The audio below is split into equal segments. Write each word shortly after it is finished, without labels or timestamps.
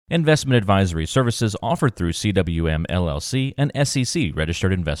Investment advisory services offered through CWM LLC, an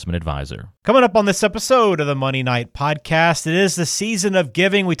SEC-registered investment advisor. Coming up on this episode of the Money Night Podcast, it is the season of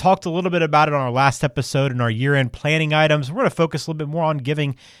giving. We talked a little bit about it on our last episode in our year-end planning items. We're going to focus a little bit more on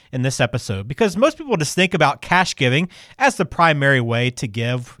giving in this episode because most people just think about cash giving as the primary way to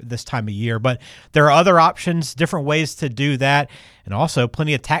give this time of year, but there are other options, different ways to do that, and also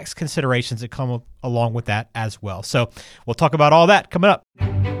plenty of tax considerations that come along with that as well. So we'll talk about all that coming up.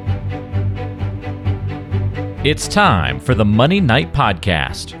 It's time for the Money Night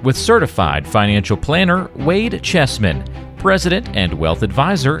Podcast with certified financial planner Wade Chessman, president and wealth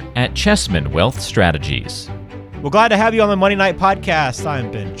advisor at Chessman Wealth Strategies. We're glad to have you on the Money Night Podcast.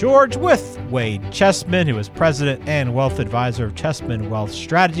 I'm Ben George with Wade Chessman, who is president and wealth advisor of Chessman Wealth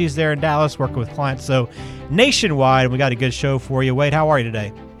Strategies there in Dallas, working with clients nationwide. We got a good show for you. Wade, how are you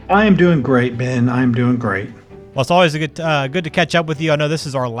today? I am doing great, Ben. I'm doing great. Well, it's always good to catch up with you. I know this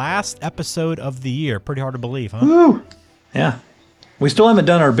is our last episode of the year. Pretty hard to believe, huh? Woo! Yeah. We still haven't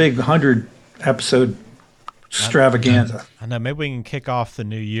done our big 100-episode extravaganza. I know. Maybe we can kick off the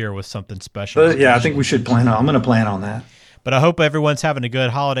new year with something special. Yeah, I think we should plan on. I'm going to plan on that. But I hope everyone's having a good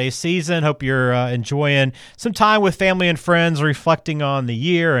holiday season. Hope you're enjoying some time with family and friends, reflecting on the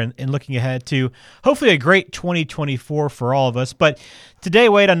year and looking ahead to hopefully a great 2024 for all of us. But today,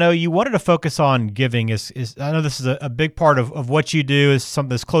 Wade, I know you wanted to focus on giving. I know this is a big part of what you do, is something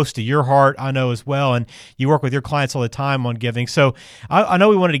that's close to your heart, I know as well, and you work with your clients all the time on giving. So I know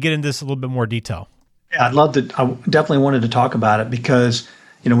we wanted to get into this a little bit more detail. Yeah, I definitely wanted to talk about it because,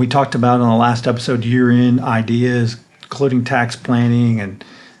 we talked about on the last episode year-end ideas, including tax planning and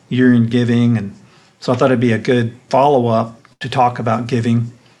year-end giving. And so I thought it'd be a good follow-up to talk about giving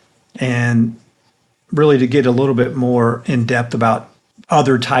and really to get a little bit more in-depth about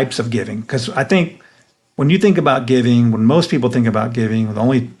other types of giving. Because I think when you think about giving, when most people think about giving, the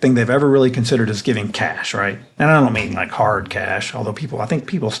only thing they've ever really considered is giving cash, right? And I don't mean like hard cash, although I think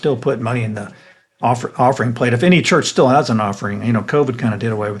people still put money in the offering plate. If any church still has an offering, COVID kind of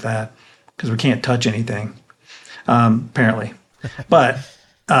did away with that because we can't touch anything. Apparently. But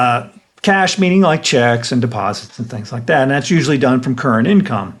cash meaning like checks and deposits and things like that. And that's usually done from current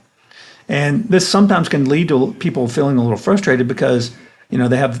income. And this sometimes can lead to people feeling a little frustrated because,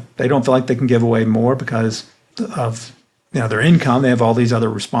 they don't feel like they can give away more because of, their income. They have all these other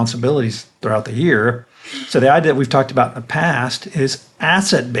responsibilities throughout the year. So the idea that we've talked about in the past is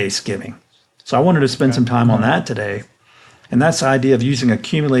asset-based giving. So I wanted to spend some time on that today. And that's the idea of using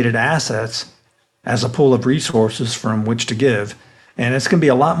accumulated assets as a pool of resources from which to give. And it's going to be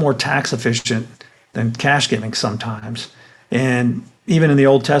a lot more tax efficient than cash giving sometimes. And even in the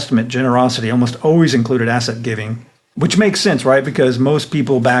Old Testament, generosity almost always included asset giving, which makes sense, right? Because most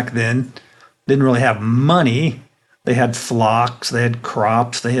people back then didn't really have money. They had flocks, they had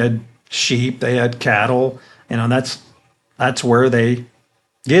crops, they had sheep, they had cattle. That's where they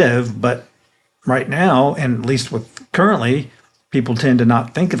give. But right now, and at least with currently, people tend to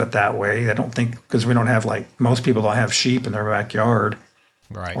not think of it that way. They don't think, because we don't have, most people don't have sheep in their backyard.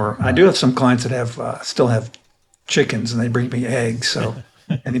 Right. Or I do have some clients that have still have chickens and they bring me eggs. So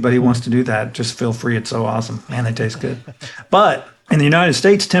anybody who wants to do that, just feel free. It's so awesome. Man, they taste good. But in the United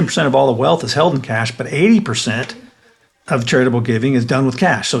States, 10% of all the wealth is held in cash, but 80% of charitable giving is done with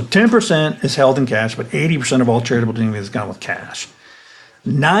cash. So 10% is held in cash, but 80% of all charitable giving is done with cash.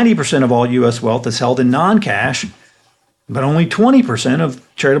 90% of all U.S. wealth is held in non-cash, but only 20%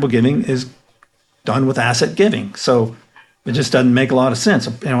 of charitable giving is done with asset giving. So it just doesn't make a lot of sense.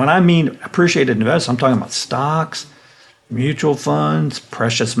 And when I mean appreciated investments, I'm talking about stocks, mutual funds,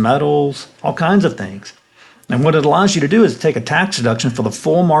 precious metals, all kinds of things. And what it allows you to do is take a tax deduction for the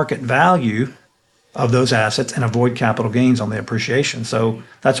full market value of those assets and avoid capital gains on the appreciation. So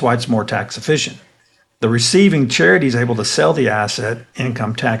that's why it's more tax efficient. The receiving charity is able to sell the asset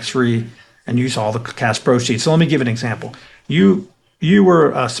income tax-free and use all the cash proceeds. So let me give an example. You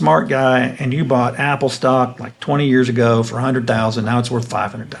were a smart guy and you bought Apple stock like 20 years ago for $100,000. Now it's worth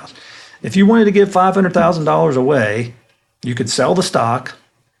 $500,000. If you wanted to give $500,000 away, you could sell the stock.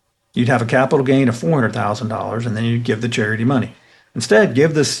 You'd have a capital gain of $400,000, and then you'd give the charity money. Instead,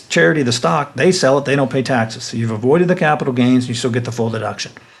 give this charity the stock. They sell it. They don't pay taxes. So you've avoided the capital gains. You still get the full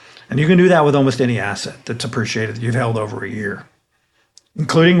deduction. And you can do that with almost any asset that's appreciated that you've held over a year,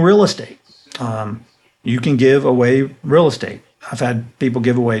 including real estate. You can give away real estate. I've had people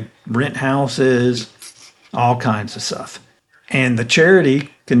give away rent houses, all kinds of stuff. And the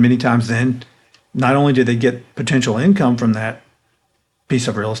charity can many times then, not only do they get potential income from that piece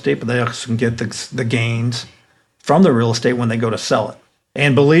of real estate, but they also can get the gains from the real estate when they go to sell it.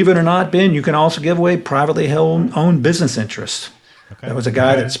 And believe it or not, Ben, you can also give away privately owned business interests. Okay. There was a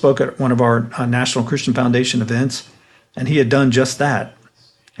guy that spoke at one of our National Christian Foundation events, and he had done just that.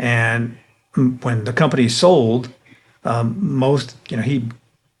 And when the company sold, he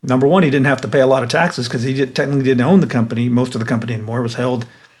number one, he didn't have to pay a lot of taxes because he technically didn't own the company. Most of the company anymore was held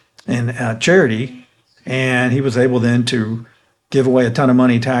in charity, and he was able then to give away a ton of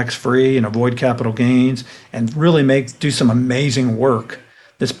money tax-free and avoid capital gains and really do some amazing work.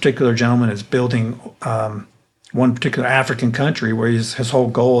 This particular gentleman is building one particular African country where his whole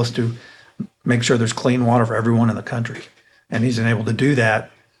goal is to make sure there's clean water for everyone in the country. And he's been able to do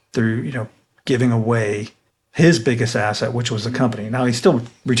that through, giving away his biggest asset, which was the company. Now, he still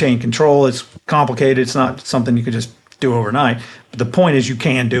retained control. It's complicated. It's not something you could just do overnight. But the point is you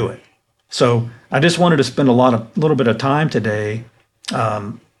can do it. So I just wanted to spend a little bit of time today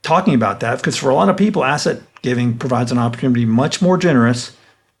talking about that, because for a lot of people, asset giving provides an opportunity much more generous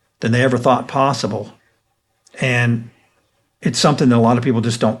than they ever thought possible. And it's something that a lot of people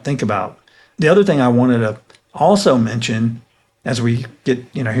just don't think about. The other thing I wanted to also mention as we get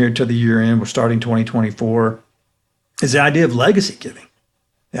here to the year end, we're starting 2024, is the idea of legacy giving.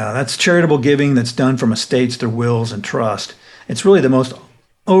 That's charitable giving that's done from estates, their wills, and trust. It's really the most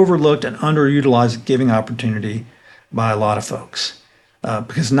overlooked and underutilized giving opportunity by a lot of folks.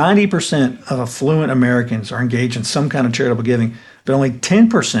 Because 90% of affluent Americans are engaged in some kind of charitable giving, but only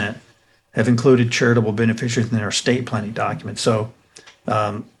 10% have included charitable beneficiaries in their estate planning documents. So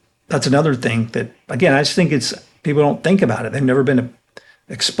that's another thing that, again, I just think people don't think about it. They've never been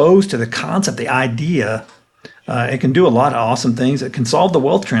exposed to the concept, the idea. It can do a lot of awesome things. It can solve the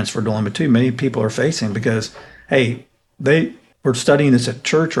wealth transfer dilemma too. Many people are facing because, hey, we're studying this at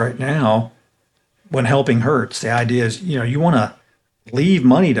church right now. When helping hurts, the idea is, you want to leave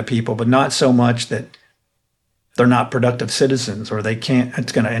money to people, but not so much that they're not productive citizens or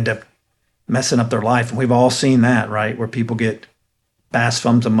it's going to end up messing up their life. And we've all seen that, right? Where people get vast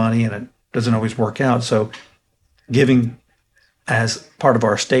sums of money and it doesn't always work out. So giving as part of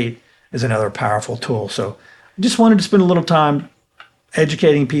our estate is another powerful tool. So I just wanted to spend a little time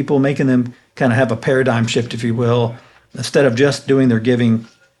educating people, making them kind of have a paradigm shift, if you will. Instead of just doing their giving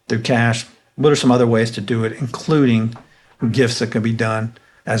through cash, what are some other ways to do it, including gifts that can be done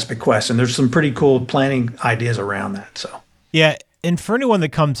as bequests? And there's some pretty cool planning ideas around that. So yeah. And for anyone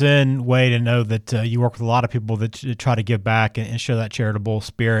that comes in, Wade, and know that you work with a lot of people that try to give back and show that charitable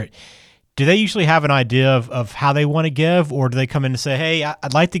spirit, do they usually have an idea of how they want to give, or do they come in and say, hey,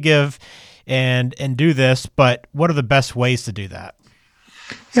 I'd like to give and do this, but what are the best ways to do that?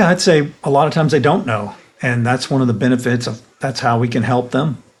 Yeah, I'd say a lot of times they don't know. And that's one of the benefits that's how we can help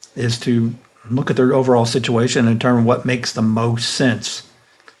them, is to look at their overall situation and determine what makes the most sense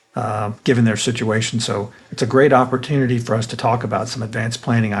given their situation. So it's a great opportunity for us to talk about some advanced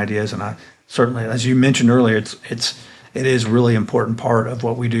planning ideas. And I certainly, as you mentioned earlier, it is really important part of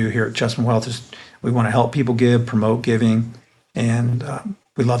what we do here at Chessman Wealth. Is we want to help people give, promote giving, and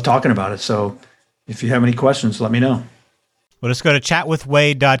we love talking about it. So if you have any questions, let me know. Well, just go to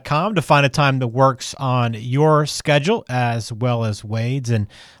chatwithwade.com to find a time that works on your schedule as well as Wade's, and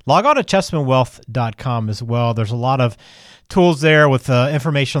log on to chessmanwealth.com as well. There's a lot of tools there with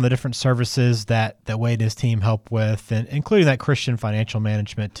information on the different services that Wade and his team help with, and including that Christian financial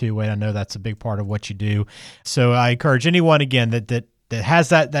management too. Wade, I know that's a big part of what you do. So I encourage anyone, again, that has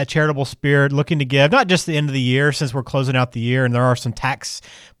that charitable spirit, looking to give, not just the end of the year, since we're closing out the year, and there are some tax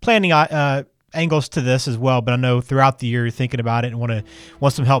planning angles to this as well, but I know throughout the year you're thinking about it and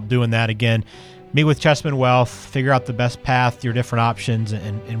want some help doing that. Again, meet with Chessman Wealth, figure out the best path, your different options,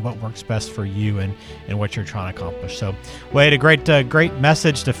 and what works best for you and what you're trying to accomplish. So, Wade, a great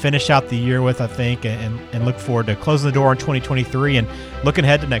message to finish out the year with, I think, and look forward to closing the door in 2023 and looking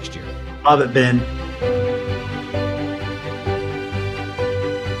ahead to next year. Love it, Ben.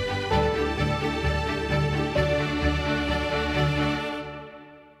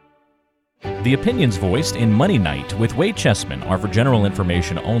 The opinions voiced in Money Night with Wade Chessman are for general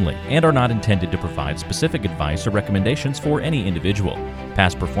information only and are not intended to provide specific advice or recommendations for any individual.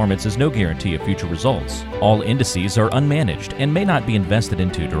 Past performance is no guarantee of future results. All indices are unmanaged and may not be invested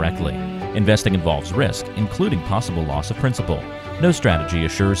into directly. Investing involves risk, including possible loss of principal. No strategy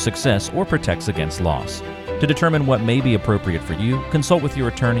assures success or protects against loss. To determine what may be appropriate for you, consult with your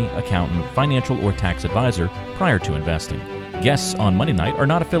attorney, accountant, financial, or tax advisor prior to investing. Guests on Money Night are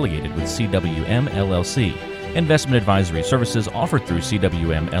not affiliated with CWM LLC. Investment advisory services offered through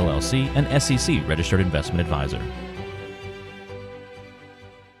CWM LLC, an SEC registered investment advisor.